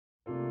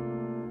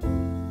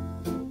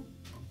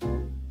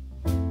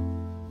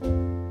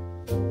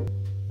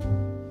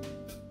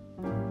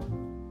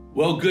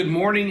Well, good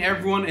morning,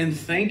 everyone, and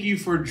thank you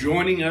for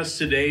joining us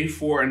today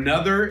for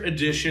another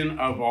edition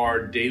of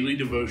our daily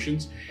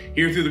devotions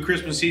here through the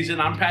Christmas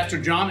season. I'm Pastor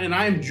John, and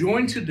I am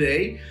joined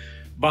today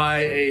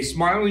by a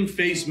smiling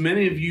face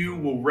many of you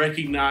will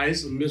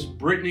recognize, Miss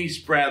Brittany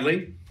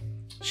Spradley.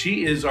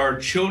 She is our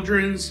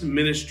Children's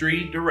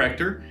Ministry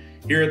Director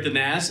here at the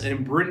NAS.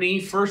 And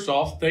Brittany, first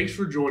off, thanks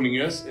for joining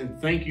us, and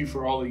thank you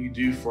for all that you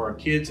do for our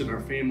kids and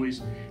our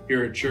families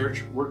here at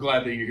church. We're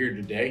glad that you're here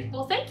today.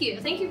 Well, thank you.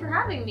 Thank you for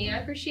having me. I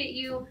appreciate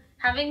you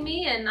having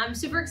me, and I'm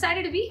super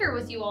excited to be here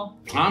with you all.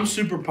 I'm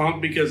super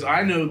pumped because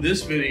I know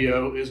this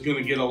video is going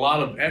to get a lot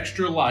of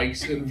extra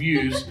likes and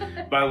views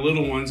by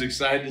little ones.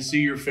 Excited to see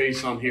your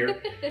face on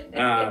here.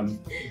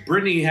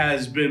 Brittany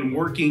has been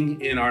working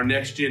in our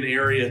Next Gen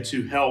area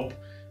to help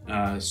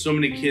so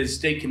many kids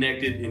stay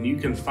connected, and you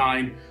can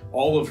find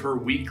all of her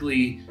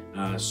weekly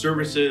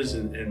services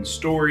and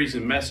stories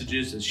and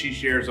messages that she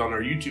shares on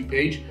our YouTube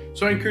page.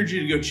 So I encourage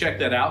you to go check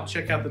that out.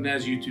 Check out the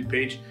NAS YouTube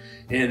page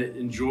and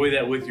enjoy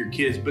that with your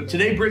kids. But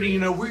today, Brittany,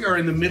 we are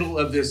in the middle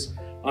of this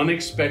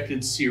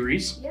unexpected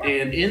series. Yeah.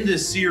 And in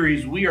this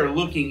series, we are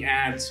looking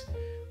at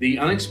the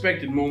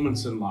unexpected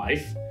moments in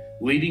life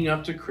leading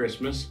up to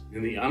Christmas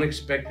and the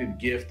unexpected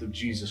gift of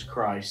Jesus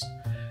Christ.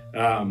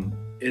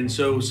 And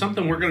so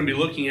something we're going to be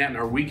looking at in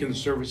our weekend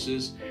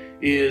services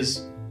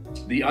is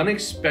the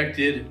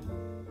unexpected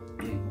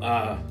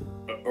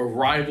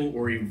arrival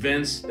or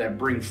events that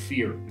bring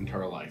fear into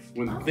our life.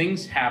 When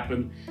things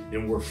happen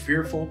and we're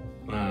fearful,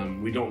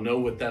 we don't know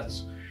what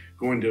that's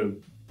going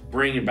to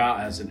bring about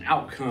as an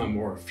outcome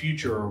or a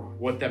future or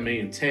what that may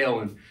entail.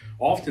 And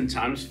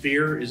oftentimes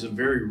fear is a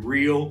very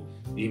real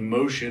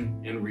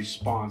emotion and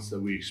response that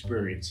we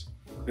experience.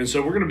 And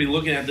so we're going to be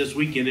looking at this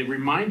weekend. It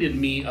reminded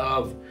me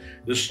of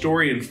the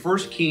story in 1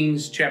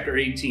 Kings chapter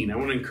 18. I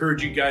want to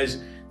encourage you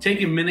guys,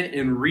 take a minute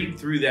and read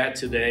through that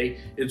today.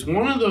 It's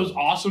one of those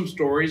awesome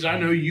stories. I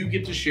know you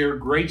get to share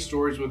great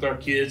stories with our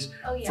kids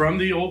from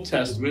the Old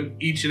Testament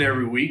each and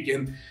every week.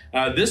 And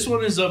this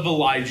one is of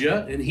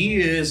Elijah, and he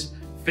is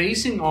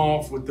facing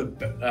off with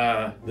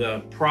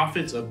the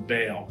prophets of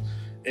Baal.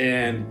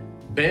 And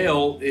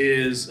Baal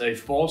is a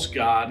false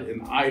god,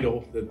 an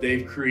idol that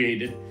they've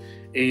created.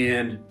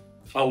 And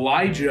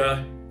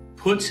Elijah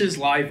puts his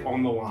life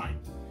on the line.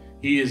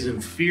 He is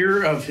in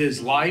fear of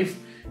his life.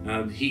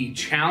 He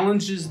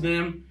challenges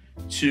them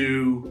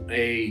to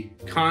a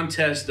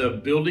contest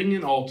of building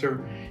an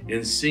altar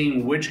and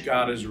seeing which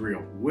God is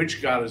real,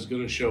 which God is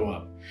going to show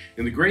up.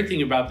 And the great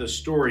thing about this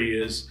story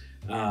is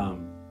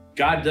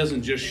God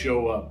doesn't just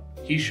show up.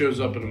 He shows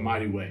up in a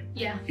mighty way.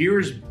 Yeah.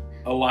 Here's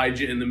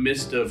Elijah in the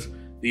midst of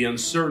the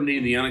uncertainty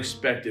and the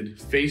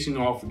unexpected, facing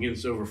off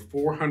against over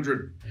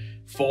 400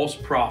 false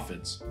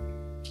prophets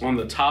on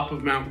the top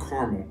of Mount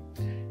Carmel.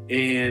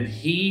 And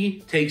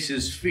he takes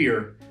his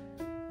fear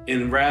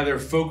and rather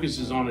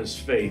focuses on his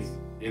faith,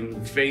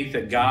 and faith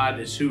that God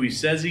is who he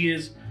says he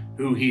is,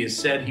 who he has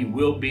said he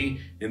will be,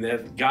 and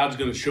that God's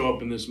going to show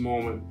up in this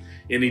moment,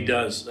 and he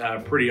does.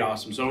 Pretty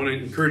awesome. So I want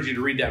to encourage you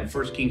to read that in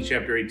 1 Kings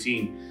chapter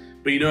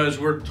 18. But as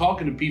we're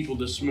talking to people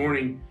this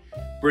morning,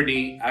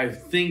 Brittany, I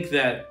think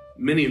that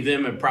many of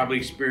them have probably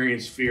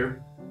experienced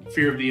fear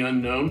of the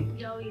unknown,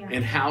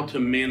 and how to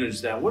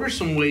manage that. What are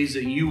some ways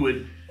that you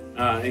would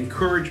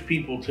encourage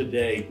people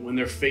today when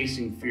they're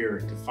facing fear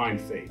to find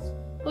faith?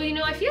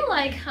 Well, I feel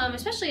like,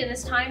 especially in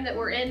this time that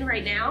we're in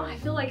right now, I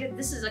feel like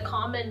this is a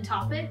common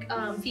topic,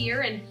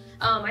 fear, and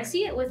I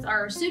see it with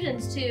our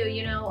students too.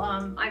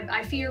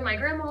 I fear my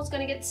grandma's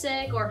gonna get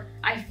sick, or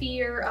I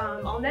fear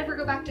I'll never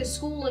go back to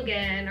school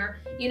again, or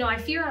I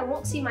fear I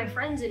won't see my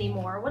friends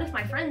anymore. What if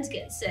my friends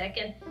get sick?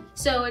 And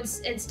so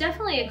it's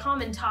definitely a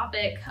common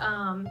topic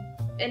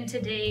in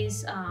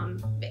today's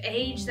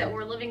age that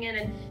we're living in,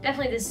 and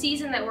definitely the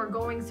season that we're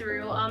going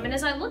through. And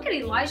as I look at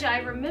Elijah,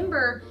 I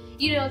remember,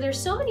 there's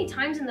so many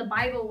times in the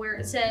Bible where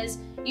it says,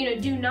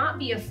 do not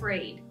be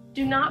afraid.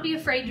 Do not be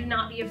afraid, do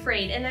not be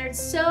afraid. And there's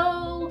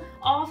so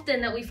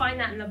often that we find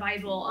that in the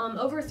Bible,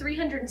 over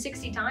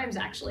 360 times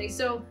actually.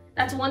 So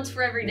that's once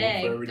for every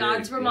day.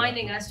 God's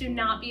reminding us, do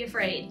not be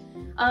afraid.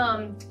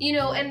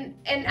 And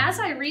as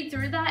I read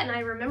through that and I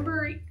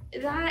remember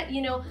that,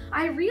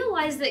 I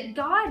realized that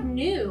God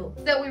knew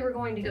that we were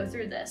going to go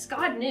through this.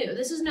 God knew.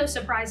 This is no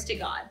surprise to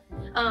God.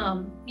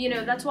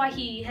 That's why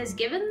he has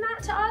given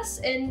that to us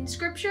in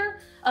scripture.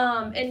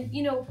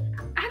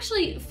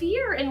 Actually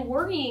fear and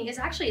worrying is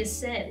actually a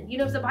sin.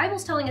 If the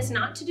Bible's telling us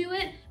not to do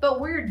it,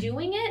 but we're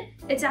doing it,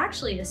 it's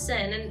actually a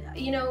sin.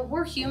 And,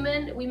 we're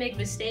human, we make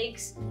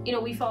mistakes,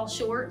 we fall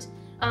short.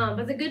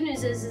 But the good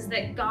news is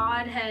that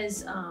God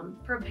has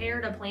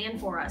prepared a plan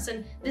for us,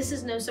 and this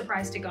is no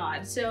surprise to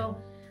God. So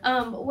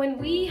when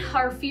we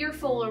are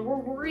fearful or we're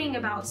worrying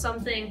about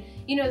something,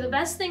 the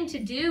best thing to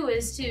do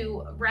is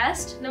to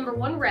rest. Number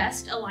one,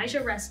 rest.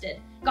 Elijah rested.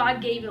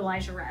 God gave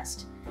Elijah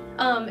rest.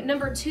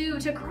 Number two,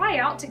 to cry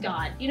out to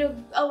God.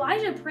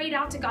 Elijah prayed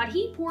out to God.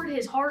 He poured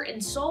his heart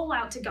and soul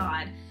out to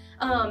God.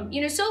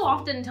 So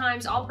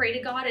oftentimes I'll pray to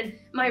God and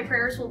my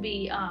prayers will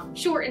be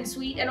short and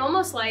sweet and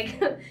almost like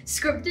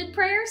scripted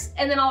prayers.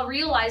 And then I'll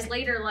realize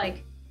later,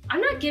 like, I'm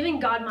not giving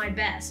God my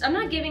best. I'm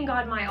not giving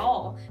God my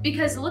all,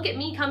 because look at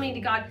me coming to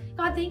God.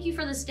 God, thank you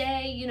for this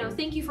day. You know,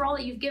 thank you for all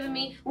that you've given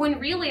me. When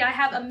really I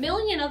have a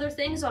million other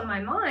things on my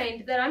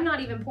mind that I'm not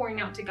even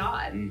pouring out to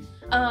God.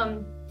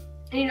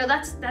 And you know,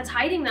 that's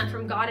hiding that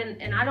from God,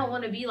 and I don't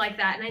want to be like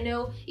that. And I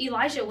know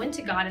Elijah went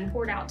to God and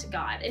poured out to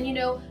God. And you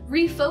know,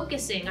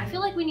 refocusing. I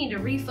feel like we need to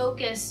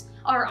refocus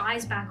our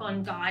eyes back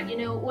on God. You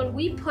know, when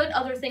we put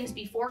other things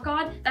before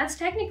God, that's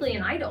technically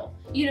an idol.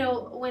 You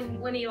know,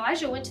 when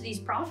Elijah went to these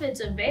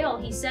prophets of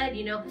Baal, he said,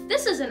 you know,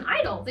 this is an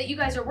idol that you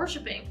guys are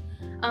worshiping.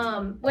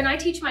 When I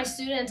teach my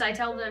students, I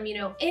tell them, you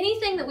know,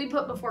 anything that we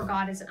put before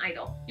God is an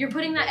idol. You're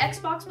putting that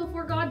Xbox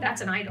before God,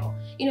 that's an idol.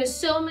 You know,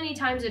 so many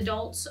times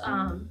adults,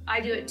 I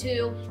do it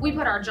too. We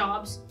put our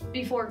jobs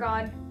before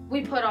God. We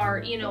put our,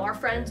 you know, our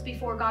friends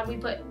before God. We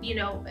put, you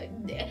know,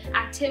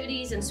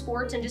 activities and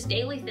sports and just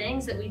daily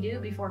things that we do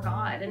before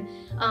God.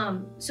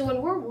 And so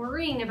when we're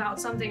worrying about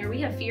something or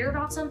we have fear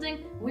about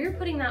something, we're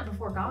putting that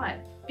before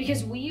God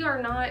because we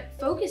are not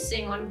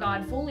focusing on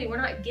God fully.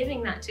 We're not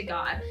giving that to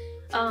God.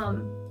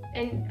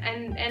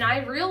 And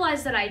I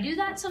realize that I do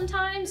that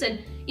sometimes,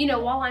 and you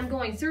know, while I'm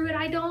going through it,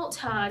 I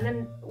don't. And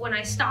then when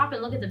I stop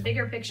and look at the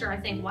bigger picture, I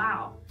think,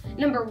 wow.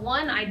 Number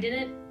one, I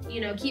didn't, you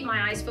know, keep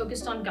my eyes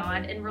focused on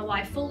God and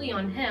rely fully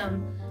on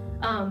Him.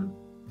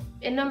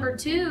 And number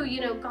two, you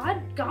know,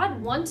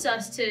 God wants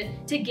us to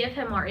give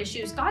Him our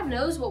issues. God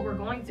knows what we're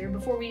going through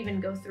before we even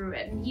go through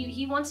it. And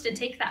He wants to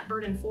take that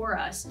burden for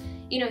us.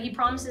 You know, He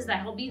promises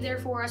that He'll be there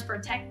for us,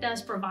 protect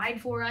us, provide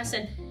for us.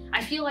 And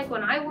I feel like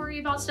when I worry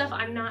about stuff,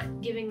 I'm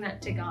not giving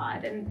that to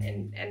God.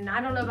 And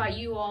I don't know about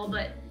you all,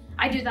 but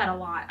I do that a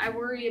lot. I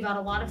worry about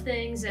a lot of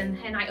things and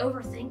I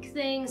overthink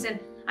things, and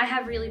I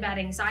have really bad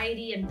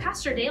anxiety. And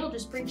Pastor Dale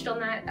just preached on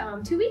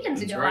that 2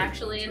 weekends ago,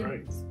 actually.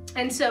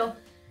 And so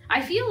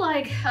I feel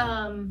like,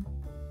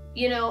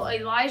 you know,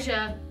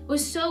 Elijah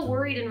was so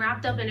worried and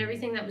wrapped up in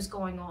everything that was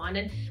going on.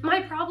 And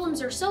my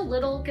problems are so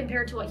little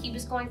compared to what he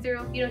was going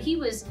through. You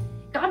know,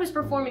 God was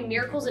performing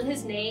miracles in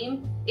His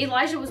name.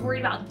 Elijah was worried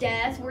about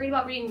death, worried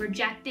about being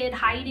rejected,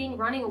 hiding,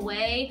 running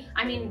away.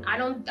 I mean,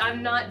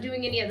 I'm not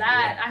doing any of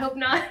that. I hope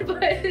not,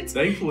 but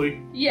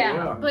thankfully.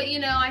 Yeah. But you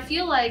know, I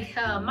feel like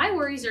my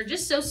worries are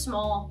just so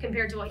small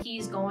compared to what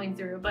he's going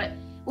through. But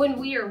when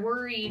we are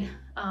worried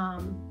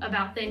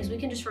about things, we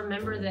can just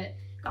remember that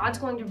God's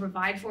going to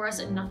provide for us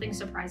and nothing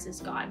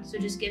surprises God. So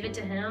just give it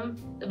to Him.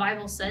 The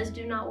Bible says,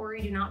 do not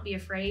worry, do not be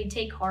afraid,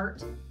 take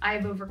heart. I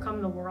have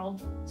overcome the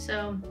world.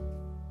 So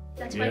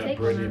that's my take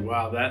on it.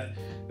 Wow,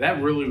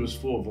 that really was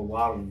full of a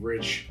lot of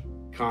rich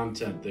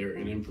content there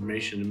and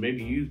information. And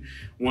maybe you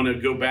want to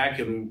go back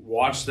and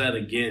watch that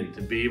again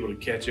to be able to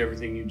catch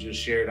everything you just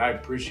shared. I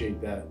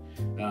appreciate that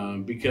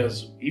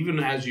because even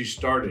as you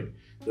started,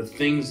 the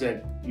things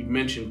that you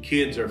mentioned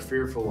kids are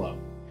fearful of.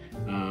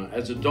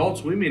 As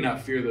adults, we may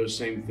not fear those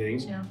same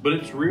things, but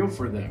it's real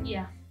for them.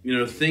 Yeah. You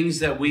know, things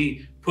that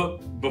we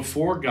put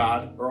before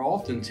God are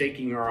often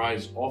taking our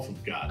eyes off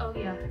of God. Oh,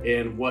 yeah.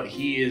 And what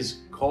He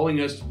is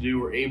calling us to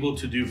do or able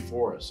to do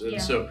for us.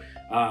 And so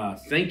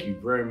thank you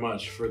very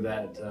much for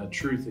that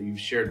truth that you've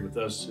shared with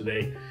us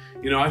today.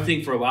 You know, I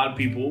think for a lot of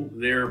people,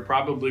 they're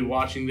probably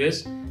watching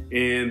this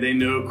and they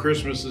know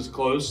Christmas is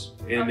close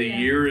and the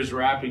year is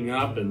wrapping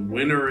up and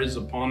winter is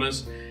upon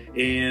us.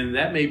 And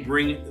that may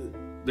bring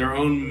their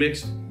own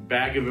mixed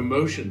bag of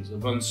emotions,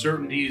 of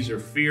uncertainties or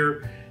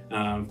fear.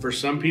 For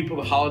some people,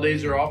 the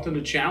holidays are often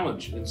a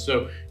challenge. And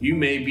so you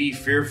may be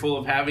fearful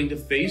of having to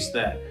face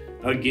that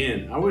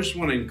again. I just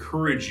want to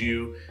encourage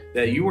you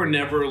that you are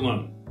never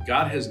alone.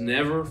 God has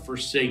never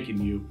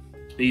forsaken you.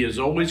 He is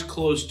always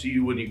close to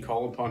you when you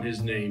call upon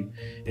His name.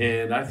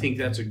 And I think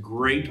that's a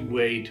great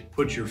way to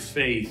put your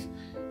faith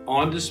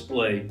on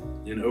display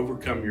and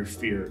overcome your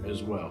fear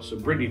as well. So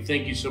Brittany,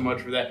 thank you so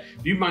much for that.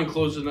 Do you mind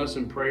closing us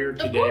in prayer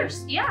today? Of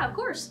course. Yeah, of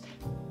course.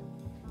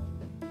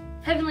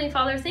 Heavenly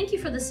Father, thank you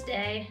for this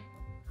day.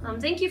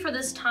 Thank you for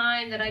this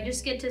time that I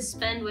just get to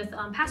spend with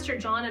Pastor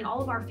John and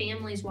all of our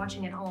families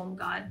watching at home,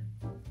 God.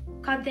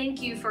 God,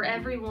 thank you for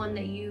everyone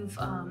that you've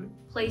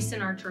placed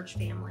in our church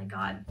family,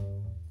 God.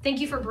 Thank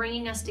you for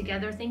bringing us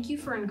together. Thank you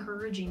for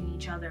encouraging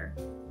each other.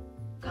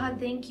 God,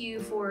 thank you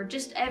for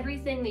just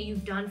everything that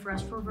you've done for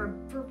us, for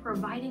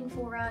providing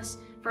for us,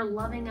 for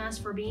loving us,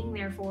 for being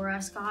there for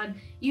us. God,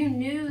 you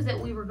knew that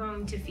we were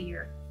going to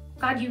fear.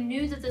 God, you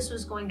knew that this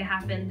was going to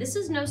happen. This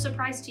is no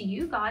surprise to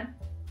you, God.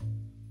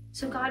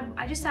 So God,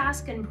 I just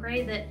ask and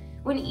pray that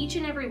when each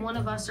and every one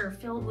of us are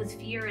filled with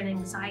fear and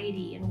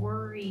anxiety and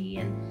worry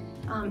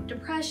and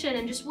depression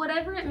and just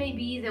whatever it may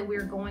be that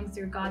we're going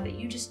through, God, that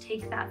you just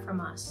take that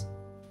from us.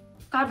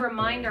 God,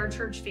 remind our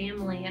church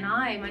family and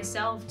I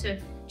myself to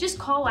just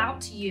call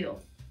out to you,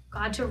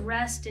 God, to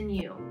rest in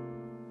you.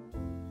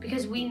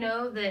 Because we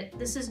know that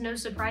this is no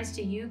surprise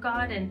to you,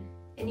 God, and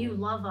you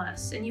love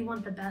us and you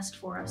want the best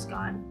for us,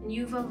 God, and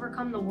you've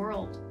overcome the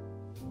world.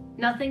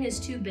 Nothing is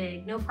too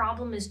big. No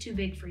problem is too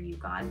big for you,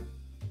 God.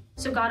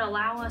 So God,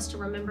 allow us to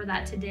remember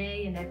that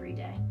today and every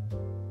day.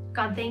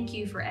 God, thank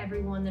you for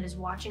everyone that is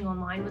watching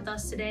online with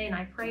us today, and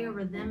I pray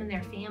over them and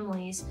their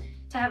families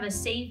to have a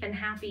safe and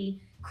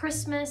happy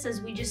Christmas,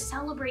 as we just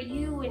celebrate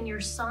you and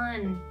your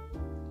Son.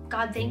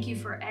 God, thank you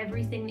for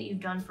everything that you've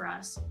done for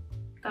us.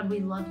 God, we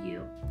love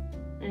you.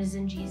 And it is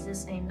in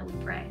Jesus' name that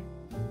we pray.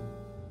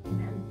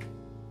 Amen.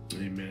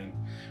 Amen.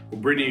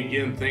 Well, Brittany,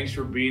 again, thanks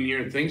for being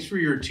here. And thanks for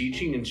your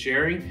teaching and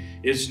sharing.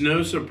 It's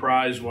no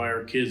surprise why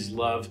our kids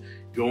love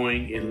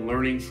going and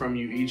learning from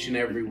you each and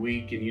every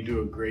week, and you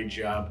do a great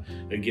job.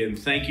 Again,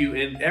 thank you.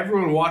 And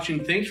everyone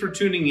watching, thanks for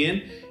tuning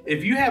in.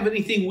 If you have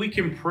anything we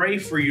can pray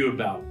for you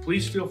about,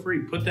 please feel free,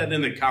 put that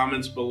in the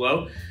comments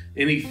below.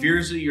 Any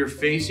fears that you're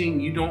facing,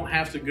 you don't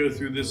have to go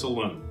through this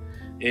alone.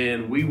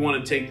 And we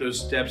want to take those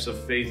steps of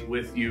faith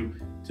with you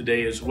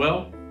today as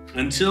well.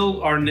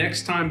 Until our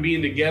next time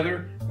being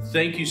together,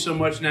 thank you so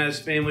much, Naz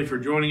family, for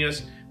joining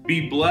us.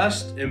 Be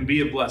blessed and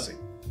be a blessing.